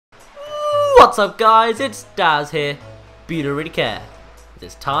What's up guys, it's Daz here, but you don't really care. It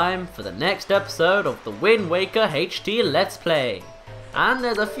is time for the next episode of the Wind Waker HD Let's Play. And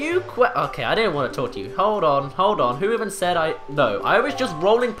there's a few okay, I didn't want to talk to you. Hold on, who even said No, I was just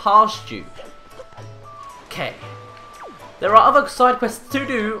rolling past you. Okay. There are other side quests to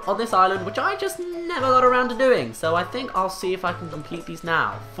do on this island which I just never got around to doing, so I think I'll see if I can complete these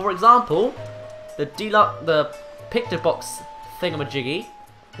now. For example, the picture box thingamajiggy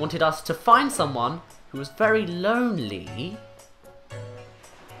wanted us to find someone who was very lonely,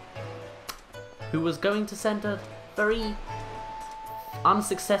 who was going to send a very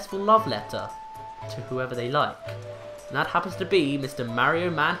unsuccessful love letter to whoever they like. And that happens to be Mr. Mario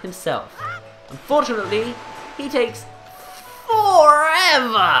Man himself. Unfortunately, he takes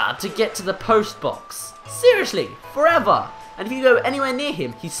forever to get to the post box. Seriously, forever. And if you go anywhere near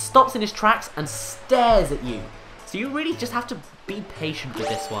him, he stops in his tracks and stares at you. So you really just have to be patient with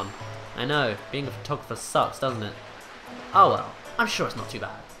this one. I know, being a photographer sucks, doesn't it? Oh well, I'm sure it's not too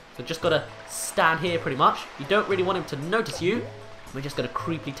bad. So just gotta stand here pretty much. You don't really want him to notice you. We're just gonna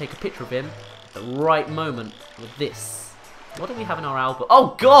creepily take a picture of him at the right moment with this. What do we have in our album?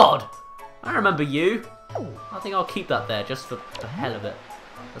 Oh god! I remember you. I think I'll keep that there just for the hell of it.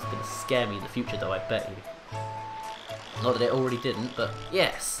 That's gonna scare me in the future though, I bet you. Not that it already didn't, but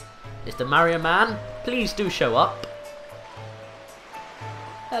yes. Mr. Mario Man, please do show up.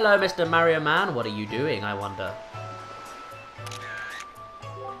 Hello, Mr. Mario Man. What are you doing, I wonder?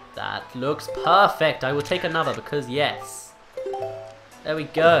 That looks perfect. I will take another because yes. There we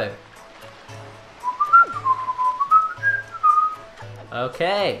go.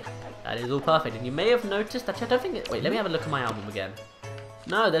 Okay. That is all perfect. And you may have noticed that I don't think wait, let me have a look at my album again.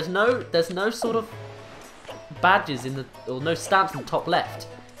 No, there's no sort of badges in the or no stamps in the top left.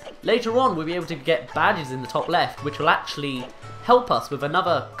 Later on, we'll be able to get badges in the top left, which will actually help us with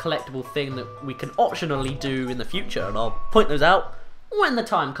another collectible thing that we can optionally do in the future, and I'll point those out when the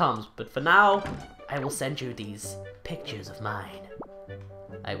time comes. But for now, I will send you these pictures of mine.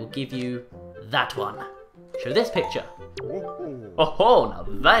 I will give you that one. Show this picture. Oh,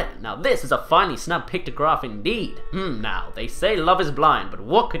 now this is a finely snapped pictograph indeed. Now, they say love is blind, but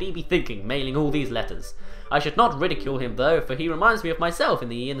what could he be thinking, mailing all these letters? I should not ridicule him though, for he reminds me of myself in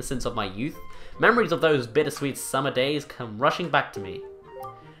the innocence of my youth. Memories of those bittersweet summer days come rushing back to me.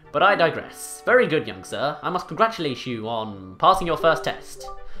 But I digress. Very good, young sir. I must congratulate you on passing your first test.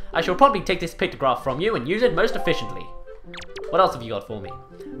 I shall probably take this pictograph from you and use it most efficiently. What else have you got for me?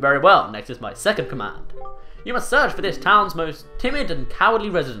 Very well, next is my second command. You must search for this town's most timid and cowardly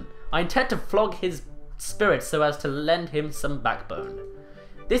resident. I intend to flog his spirit so as to lend him some backbone.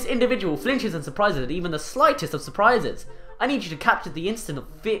 This individual flinches and surprises at even the slightest of surprises. I need you to capture the instant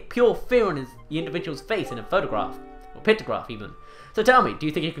of pure fear on the individual's face in a photograph, or pictograph even. So tell me, do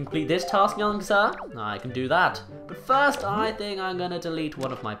you think you can complete this task, young sir? I can do that. But first, I think I'm gonna delete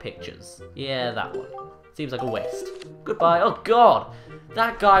one of my pictures. Yeah, that one. Seems like a waste. Goodbye. Oh god!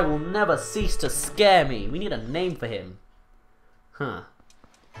 That guy will never cease to scare me. We need a name for him. Huh.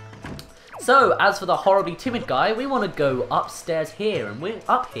 So, as for the horribly timid guy, we want to go upstairs here, and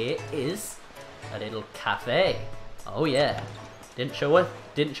up here is a little cafe. Oh yeah, didn't show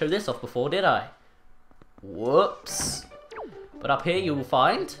this off before, did I? Whoops. But up here you will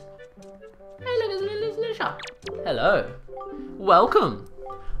find. Hey, look, there's a little shop. Hello. Welcome.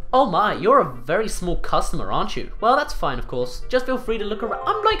 Oh my, you're a very small customer, aren't you? Well, that's fine, of course. Just feel free to look around.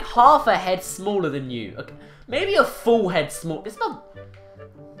 I'm like half a head smaller than you. Okay. Maybe a full head small. It's not.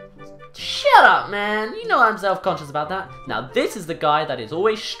 Shut up, man. You know I'm self-conscious about that. Now, this is the guy that is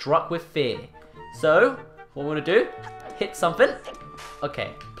always struck with fear. So, what we want to do? Hit something.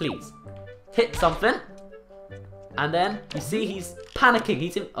 Okay, please. Hit something. And then, you see he's panicking.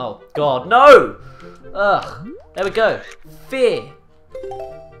 He's in... Oh, God, no! Ugh. There we go. Fear.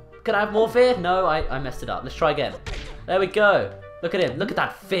 Can I have more fear? No, I messed it up. Let's try again. There we go. Look at him. Look at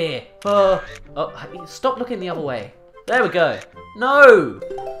that fear. Oh, stop looking the other way. There we go. No!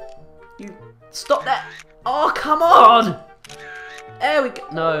 You stop that! Oh, come on! There we go.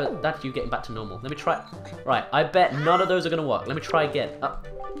 No, that's you getting back to normal. Let me try. Right, I bet none of those are gonna work. Let me try again.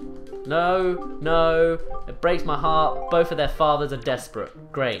 No, no. It breaks my heart. Both of their fathers are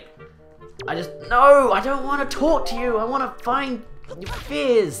desperate. Great. No, I don't want to talk to you. I want to find your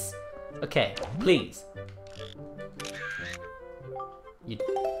fears. Okay, please.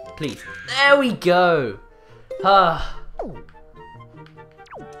 Please. There we go.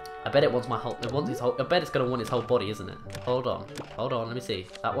 I bet it wants my whole. It wants his whole. I bet it's gonna want his whole body, isn't it? Hold on. Let me see.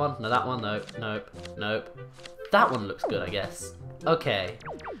 That one? No, that one. Nope. That one looks good, I guess. Okay.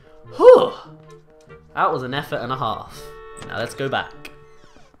 Whew. That was an effort and a half. Now let's go back.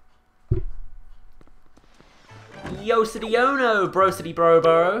 Yo city ono, bro city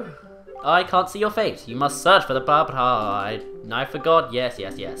bro. I can't see your fate. You must search for the barbed hide. Knife for God. Yes,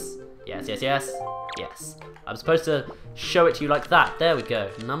 yes, yes. Yes, yes, yes. Yes. I'm supposed to show it to you like that. There we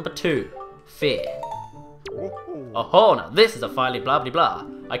go. Number 2. Fear. Oh, now this is a finely blah blah blah.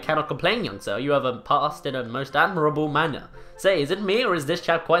 I cannot complain, young sir. You have passed in a most admirable manner. Say, is it me or is this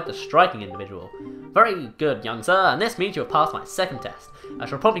chap quite the striking individual? Very good, young sir, and this means you have passed my second test. I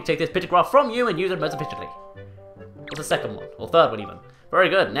shall promptly take this pictograph from you and use it most efficiently. What's the second one? Or third one even? Very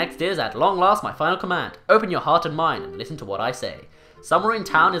good. Next is, at long last, my final command. Open your heart and mind and listen to what I say. Somewhere in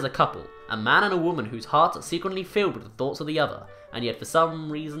town is a couple, a man and a woman whose hearts are secretly filled with the thoughts of the other, and yet for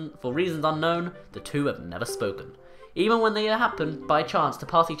reasons unknown, the two have never spoken. Even when they happen, by chance, to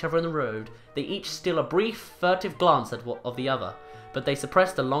pass each other in the road, they each steal a brief, furtive glance of the other, but they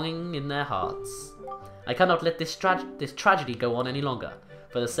suppress the longing in their hearts. I cannot let this tragedy go on any longer.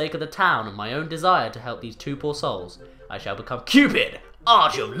 For the sake of the town and my own desire to help these two poor souls, I shall become Cupid,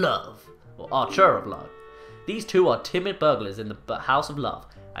 Archer of Love, or Archer of Love. These two are timid burglars in the House of Love,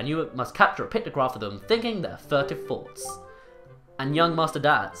 and you must capture a pictograph of them thinking their furtive thoughts. And young Master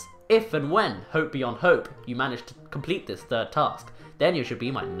Daz, if and when, hope beyond hope, you manage to complete this third task, then you should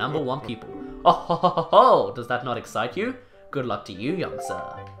be my #1 pupil. Oh ho ho ho ho! Does that not excite you? Good luck to you, young sir.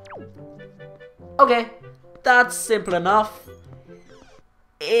 Okay, that's simple enough.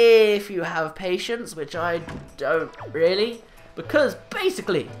 If you have patience, which I don't really, because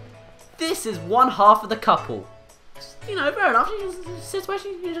basically, this is one half of the couple. You know, fair enough, she just sits where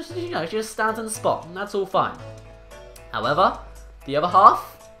she just stands in the spot, and that's all fine. However, the other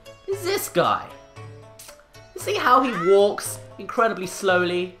half is this guy. You see how he walks incredibly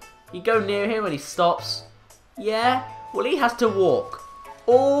slowly? You go near him and he stops. Yeah? Well, he has to walk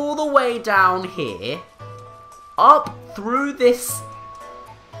all the way down here, up through this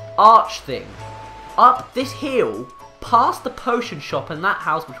arch thing, up this hill, past the potion shop and that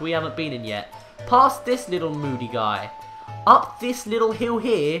house which we haven't been in yet, past this little moody guy, up this little hill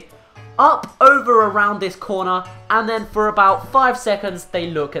here, up over around this corner, and then for about 5 seconds they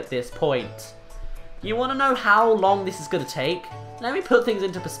look at this point. You want to know how long this is going to take? Let me put things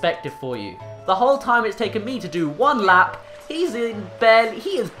into perspective for you. The whole time it's taken me to do 1 lap, he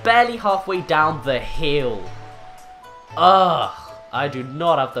is barely halfway down the hill. Ugh, I do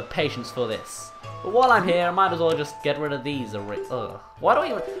not have the patience for this. But while I'm here, I might as well just get rid of these. Ugh. Why do I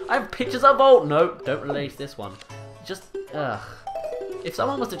even... I have pictures of Volt. No, don't release this one. Just... Ugh. If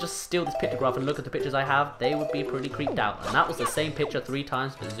someone was to just steal this pictograph and look at the pictures I have, they would be pretty creeped out. And that was the same picture 3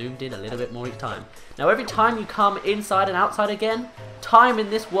 times, but zoomed in a little bit more each time. Now, every time you come inside and outside again, time in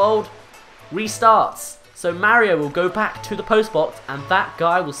this world restarts. So Mario will go back to the post box, and that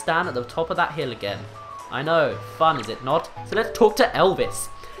guy will stand at the top of that hill again. I know, fun is it not? So let's talk to Elvis.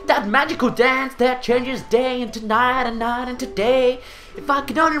 That magical dance that changes day into night and night into day. If I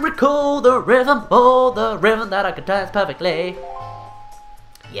could only recall the rhythm, oh, the rhythm that I could dance perfectly.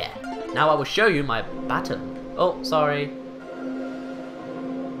 Yeah, now I will show you my baton. Oh, sorry.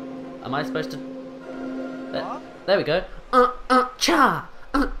 Am I supposed to... There we go. Cha!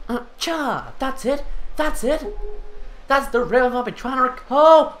 Cha! That's it! That's it! That's the rhythm I've been trying to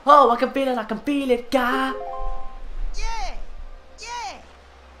recall! Oh, I can feel it, guy! Yeah! Yeah!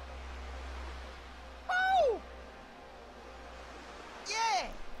 Woo! Yeah!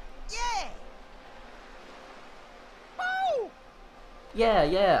 Yeah! Woo!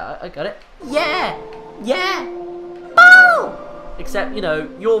 Yeah, I got it. Yeah! Yeah! Boo! Except, you know,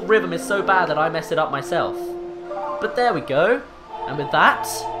 your rhythm is so bad that I mess it up myself. But there we go. And with that,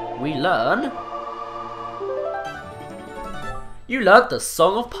 we learn... You learned the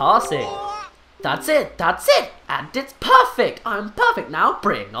Song of Passing. That's it, and it's perfect. I'm perfect now.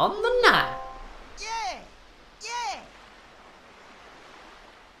 Bring on the night. Yeah! Yeah!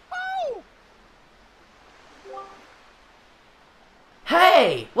 Woo!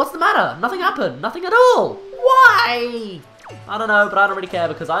 Hey, what's the matter? Nothing happened. Nothing at all. Why? I don't know, but I don't really care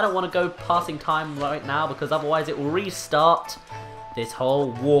because I don't want to go passing time right now because otherwise it will restart this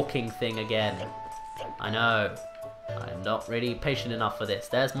whole walking thing again. I know. I'm not really patient enough for this.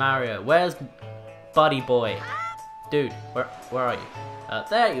 There's Mario. Where's Buddy Boy? Dude, where are you?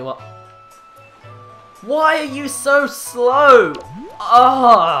 There you are. Why are you so slow?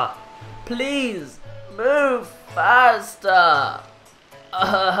 Ah! Please, move faster.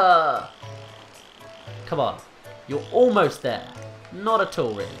 Come on. You're almost there. Not at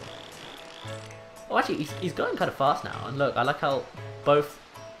all, really. Oh, actually, he's going kind of fast now. And look, I like how both...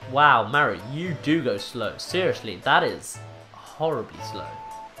 Wow, Mario, you do go slow. Seriously, that is horribly slow.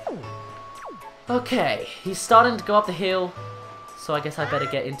 Okay, he's starting to go up the hill, so I guess I better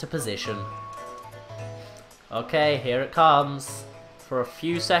get into position. Okay, here it comes. For a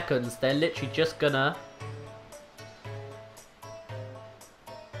few seconds, they're literally just gonna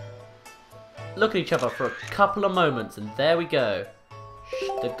look at each other for a couple of moments, and there we go.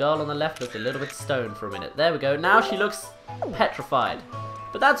 The girl on the left looked a little bit stoned for a minute. There we go. Now she looks petrified.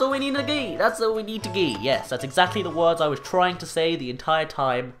 But that's all we need to gee. That's all we need to gee. Yes, that's exactly the words I was trying to say the entire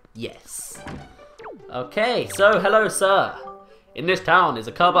time. Yes. Okay, so hello, sir. In this town is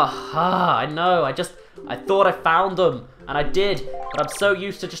a cub. Ah, I know. I thought I found them, and I did. But I'm so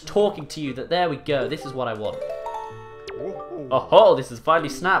used to just talking to you that there we go. This is what I want. Oh, this is finally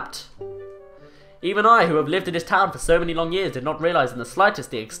snapped. Even I, who have lived in this town for so many long years, did not realize in the slightest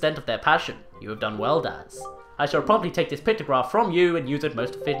the extent of their passion. You have done well, Daz. I shall promptly take this pictograph from you and use it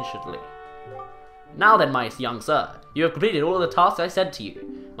most efficiently. Now then, my young sir, you have completed all of the tasks I said to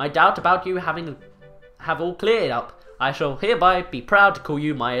you. My doubt about you have all cleared up. I shall hereby be proud to call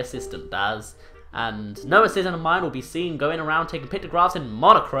you my assistant, Daz. And no assistant of mine will be seen going around taking pictographs in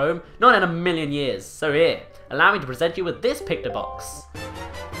monochrome, not in a million years. So here, allow me to present you with this picto box.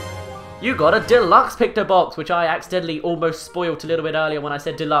 You got a deluxe picto box, which I accidentally almost spoiled a little bit earlier when I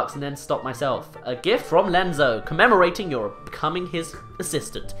said deluxe and then stopped myself. A gift from Lenzo, commemorating your becoming his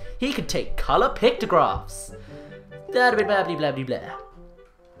assistant. He can take color pictographs. Blah blah blah blah blah blah.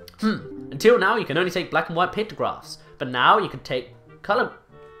 Until now, you can only take black and white pictographs, but now you can take color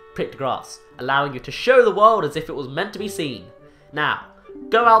pictographs, allowing you to show the world as if it was meant to be seen. Now,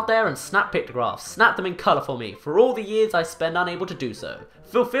 go out there and snap pictographs. Snap them in color for me, for all the years I spend unable to do so.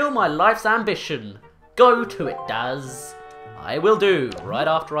 Fulfill my life's ambition. Go to it, Daz. I will do, right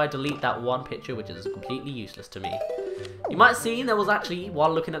after I delete that one picture which is completely useless to me. You might have seen there was actually,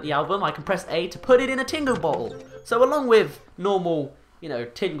 while looking at the album, I can press A to put it in a Tingle bottle. So along with normal,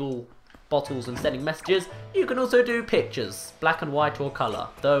 Tingle bottles and sending messages, you can also do pictures, black and white or color.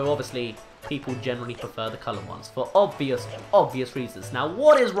 Though obviously, people generally prefer the color ones for obvious reasons. Now,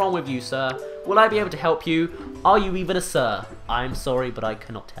 what is wrong with you, sir? Will I be able to help you? Are you even a sir? I'm sorry, but I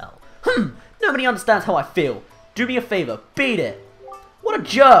cannot tell. Nobody understands how I feel. Do me a favor, beat it. What a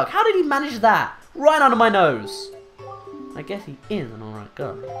jerk! How did he manage that? Right under my nose. I guess he is an alright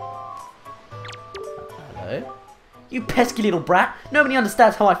guy. Hello? You pesky little brat. Nobody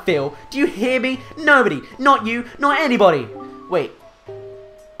understands how I feel. Do you hear me? Nobody. Not you. Not anybody. Wait.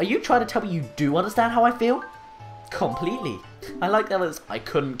 Are you trying to tell me you do understand how I feel? Completely. I like that as I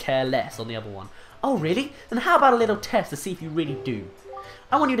couldn't care less on the other one. Oh really? Then how about a little test to see if you really do?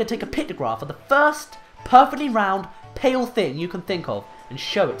 I want you to take a pictograph of the first perfectly round, pale thing you can think of and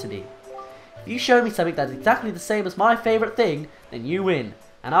show it to me. If you show me something that's exactly the same as my favourite thing, then you win.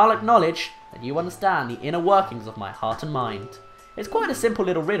 And I'll acknowledge that you understand the inner workings of my heart and mind. It's quite a simple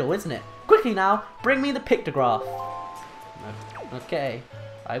little riddle, isn't it? Quickly now, bring me the pictograph. Okay.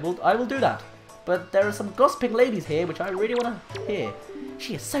 I will do that. But there are some gossiping ladies here which I really want to hear.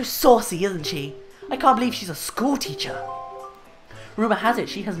 She is so saucy, isn't she? I can't believe she's a school teacher. Rumour has it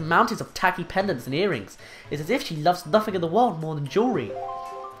she has mountains of tacky pendants and earrings. It's as if she loves nothing in the world more than jewellery.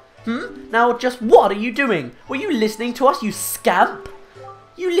 Now just what are you doing? Were you listening to us, you scamp?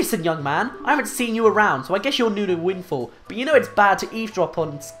 You listen, young man. I haven't seen you around, so I guess you're new to Windfall. But you know it's bad to eavesdrop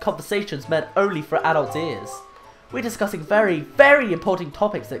on conversations meant only for adults' ears. We're discussing very, very important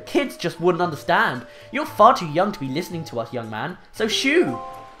topics that kids just wouldn't understand. You're far too young to be listening to us, young man. So shoo!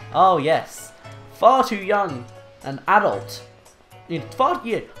 Oh yes, far too young, an adult. Far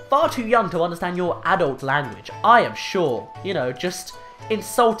too young to understand your adult language. I am sure. Just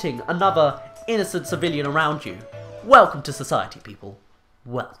insulting another innocent civilian around you. Welcome to society, people.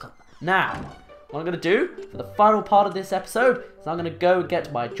 Welcome. Now, what I'm going to do for the final part of this episode is I'm going to go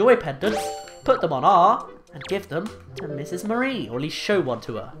get my joy pendants, put them on R, and give them to Mrs. Marie, or at least show one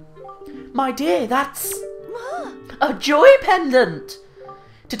to her. My dear, that's a joy pendant!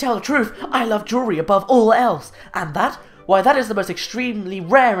 To tell the truth, I love jewellery above all else, and why that is the most extremely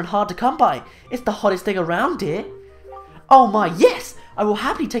rare and hard to come by. It's the hottest thing around, dear. Oh my, yes! I will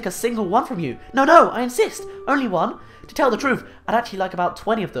happily take a single one from you. No, I insist, only one. To tell the truth, I'd actually like about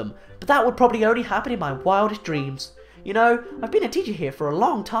 20 of them, but that would probably only happen in my wildest dreams. I've been a teacher here for a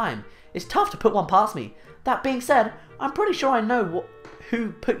long time. It's tough to put one past me. That being said, I'm pretty sure I know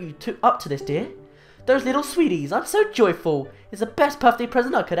who put you up to this, dear. Those little sweeties, I'm so joyful. It's the best birthday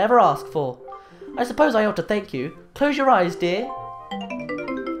present I could ever ask for. I suppose I ought to thank you. Close your eyes, dear.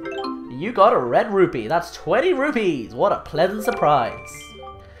 You got a red rupee. That's 20 rupees. What a pleasant surprise.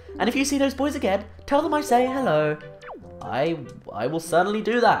 And if you see those boys again, tell them I say hello. I will certainly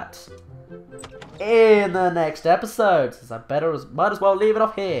do that. In the next episode, since I might as well leave it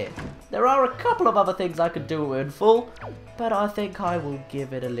off here. There are a couple of other things I could do in full, but I think I will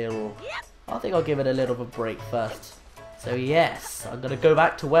give it a little I think I'll give it a little of a break first. So yes, I'm going to go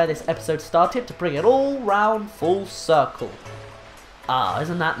back to where this episode started to bring it all round full circle. Ah,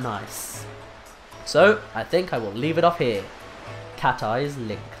 isn't that nice? So, I think I will leave it off here. Cat Eyes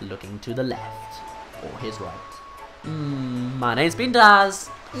Link looking to the left. Or his right. My name's been Daz.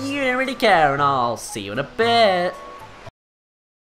 You don't really care and I'll see you in a bit.